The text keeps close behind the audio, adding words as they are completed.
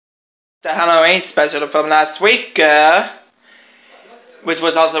The Halloween special from last week, which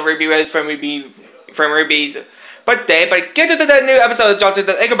was also reviews from Ruby's birthday, but get into the new episode of Johnson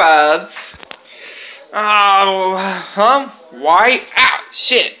the Eggbuds. Oh, why? Ah,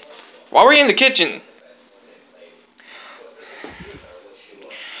 shit. Why were you in the kitchen?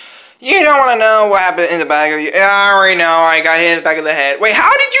 You don't want to know what happened in the back of you. I already know. I got hit in the back of the head. Wait,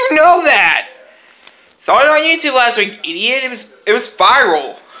 how did you know that? Saw it on YouTube last week, idiot. It was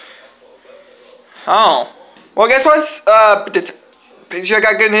viral. Oh. Well, guess what? Pikachu, I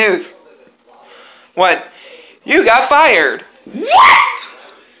got good news. What? You got fired. What?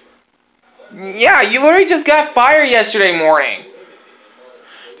 Yeah, you literally just got fired yesterday morning.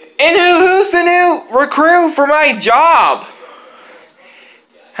 And who's the new recruit for my job?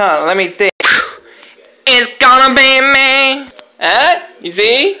 Huh, let me think. It's gonna be me. Huh? You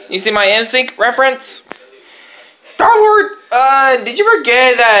see? You see my NSYNC reference? Star-Lord, did you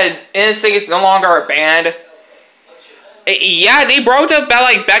forget that NSYNC is no longer a band? Yeah, they broke up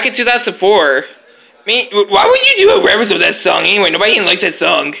back in 2004. I mean, why would you do a reference of that song anyway? Nobody even likes that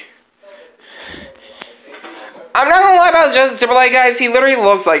song. I'm not gonna lie about Justin Timberlake, guys. He literally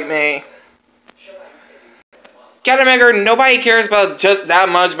looks like me. Gotta remember, nobody cares about just that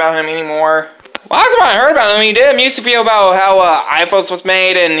much about him anymore. Well, that's what I heard about him. He did a music video about how iPhones was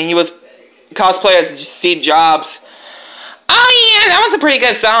made and he was cosplay as Steve Jobs. Oh yeah, that was a pretty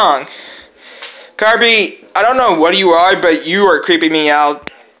good song. Carby, I don't know what you are, but you are creeping me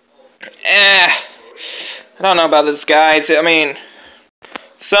out. I don't know about this, guys. I mean,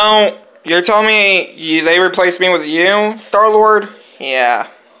 so you're telling me they replaced me with you, Star-Lord? Yeah.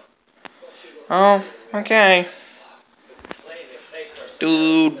 Oh, okay.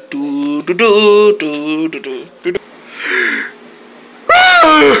 Do do do do do do do do.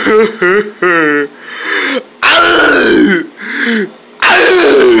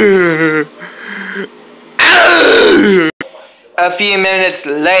 A few minutes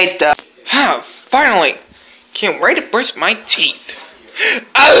later. Finally! Can't wait to brush my teeth.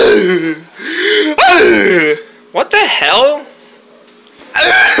 What the hell?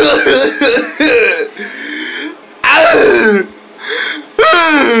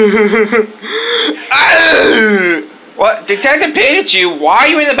 What? Detective Pikachu, why are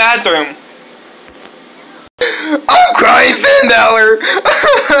you in the bathroom? I'm crying, Finn Balor!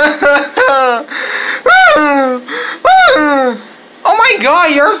 Oh my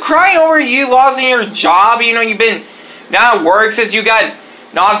god, you're crying over you losing your job? You know, you've been not at work since you got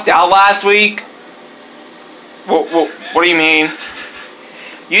knocked out last week? What do you mean?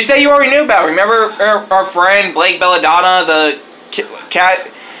 You said you already knew about it. Remember our friend Blake Belladonna, the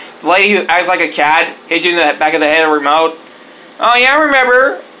cat, the lady who acts like a cat, hit you in the back of the head with a remote? Oh yeah, I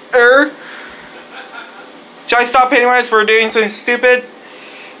remember. Should I stop Pennywise for doing something stupid?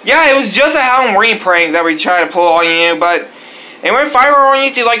 Yeah, it was just a Halloween prank that we tried to pull on you, but it went viral on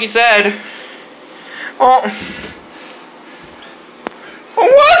YouTube, like you said. Well,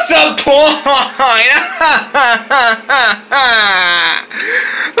 what's the point?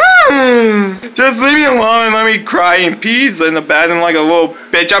 Just leave me alone and let me cry in peace in the bathroom like a little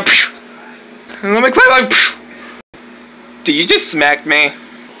bitch. And let me cry like. Did you just smack me?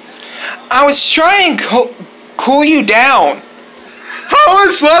 I was trying to cool you down. How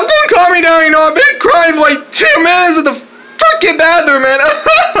is Slug gonna calm me down? You know, I've been crying for like 2 minutes in the freaking bathroom, man.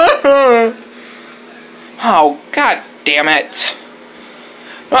 Oh, god damn it.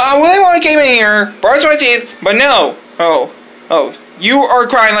 I really want to come in here, brush my teeth, but no. Oh, you are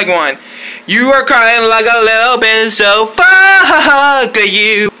crying like one. You are crying like a little bit, so fuck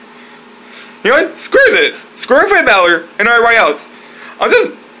you. You know what? Screw this. Screw Finn Balor and everybody else. I'll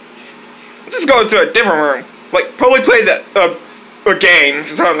just go to a different room. Like, probably play a game or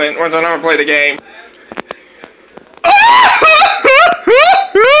something. Once I never played a game.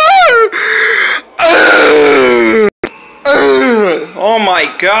 Oh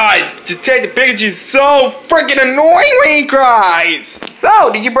my god, Detective Pikachu is so freaking annoying when he cries!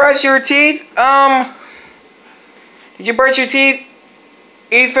 So, did you brush your teeth? Did you brush your teeth?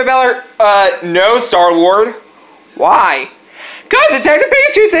 Finn Balor? No, Star-Lord. Why? Cause Detective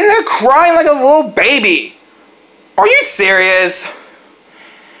Pikachu's in there crying like a little baby. Are you serious?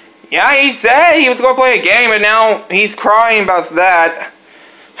 Yeah, he said he was gonna play a game, but now he's crying about that.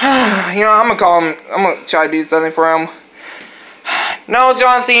 You know, I'm gonna call him. I'm gonna try to do something for him. No,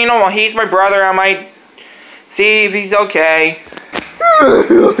 John Cena, he's my brother. I might see if he's okay.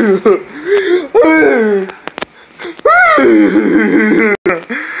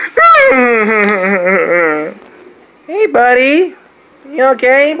 Hey, buddy. You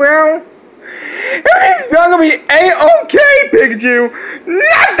okay, bro? Everything's not gonna be A-okay, Pikachu.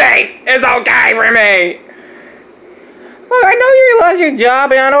 Nothing is okay for me. Look, I know you lost your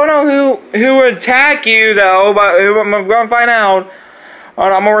job, and I don't know who would attack you, though, but I'm going to find out.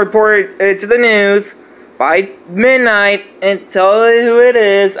 I'm going to report it to the news by midnight and tell you who it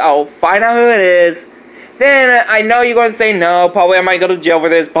is. I'll find out who it is. Then I know you're going to say no. Probably I might go to jail for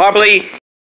this. Probably